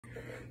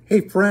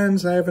Hey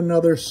friends, I have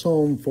another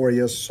psalm for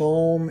you,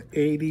 Psalm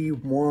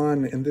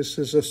 81, and this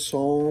is a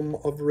psalm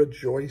of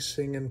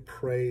rejoicing and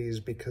praise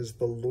because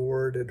the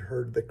Lord had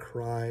heard the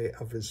cry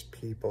of his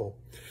people.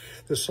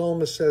 The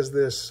psalmist says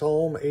this,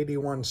 Psalm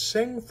 81,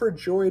 sing for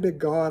joy to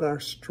God our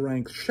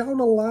strength, shout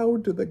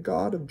aloud to the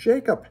God of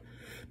Jacob.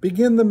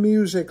 Begin the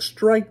music,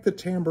 strike the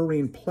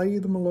tambourine, play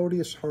the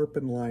melodious harp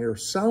and lyre,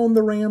 sound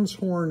the ram's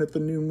horn at the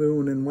new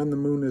moon and when the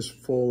moon is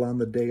full on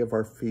the day of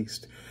our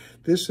feast.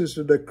 This is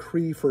a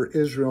decree for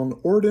Israel, an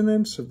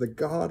ordinance of the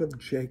God of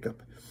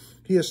Jacob.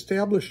 He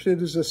established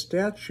it as a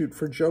statute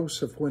for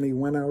Joseph when he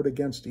went out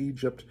against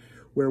Egypt,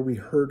 where we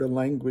heard a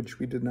language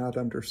we did not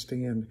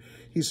understand.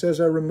 He says,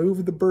 I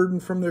removed the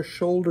burden from their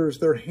shoulders.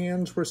 Their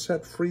hands were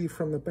set free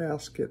from the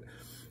basket.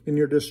 In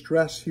your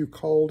distress you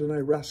called and I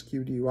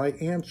rescued you. I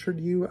answered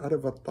you out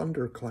of a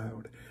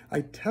thundercloud.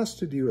 I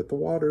tested you at the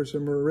waters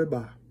of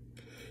Meribah.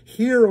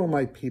 Hear, O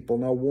my people,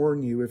 and I'll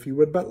warn you, if you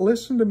would but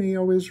listen to me,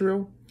 O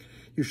Israel.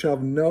 You shall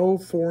have no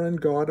foreign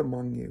God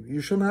among you.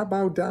 You shall not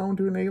bow down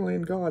to an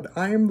alien God.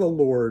 I am the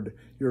Lord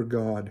your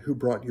God who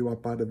brought you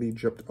up out of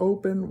Egypt.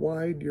 Open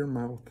wide your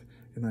mouth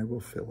and I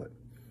will fill it.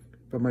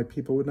 But my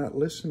people would not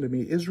listen to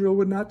me. Israel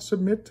would not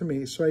submit to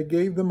me. So I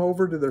gave them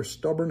over to their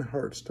stubborn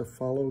hearts to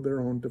follow their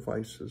own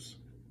devices.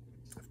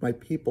 If my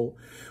people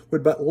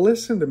would but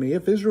listen to me,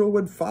 if Israel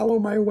would follow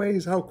my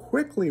ways, how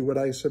quickly would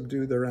I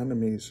subdue their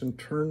enemies and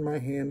turn my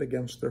hand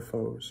against their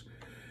foes.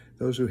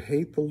 Those who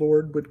hate the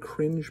Lord would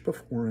cringe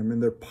before him,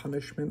 and their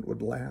punishment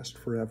would last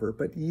forever.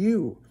 But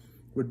you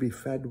would be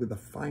fed with the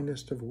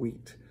finest of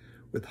wheat,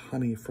 with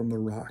honey from the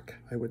rock.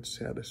 I would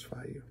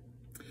satisfy you.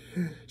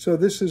 So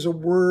this is a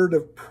word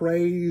of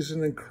praise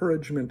and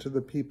encouragement to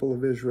the people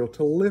of Israel,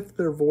 to lift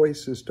their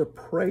voices, to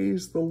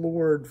praise the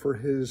Lord for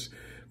his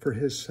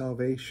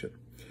salvation.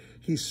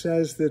 He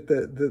says that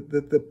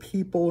the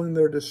people in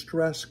their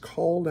distress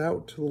called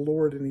out to the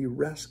Lord and he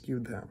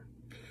rescued them.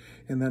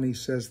 And then he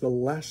says the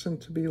lesson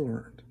to be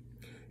learned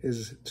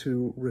is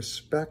to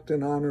respect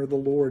and honor the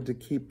Lord, to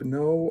keep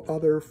no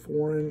other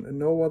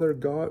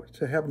God,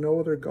 to have no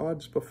other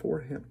gods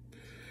before him,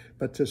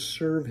 but to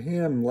serve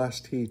him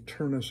lest he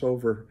turn us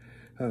over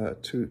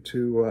to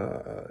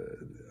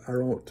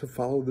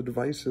follow the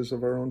devices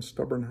of our own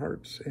stubborn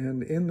hearts.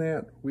 And in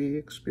that we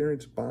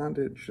experience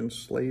bondage and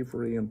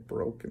slavery and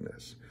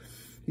brokenness.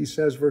 He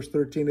says, verse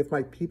 13, if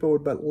my people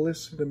would but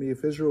listen to me,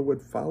 if Israel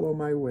would follow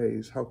my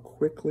ways, how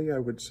quickly I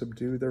would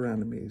subdue their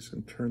enemies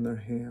and turn my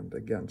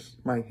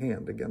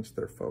hand against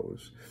their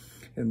foes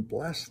and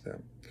bless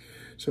them.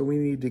 So we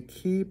need to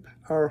keep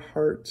our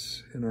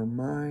hearts and our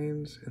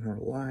minds and our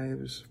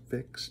lives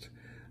fixed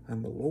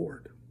on the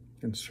Lord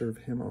and serve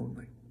him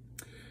only.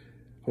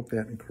 Hope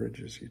that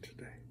encourages you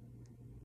today.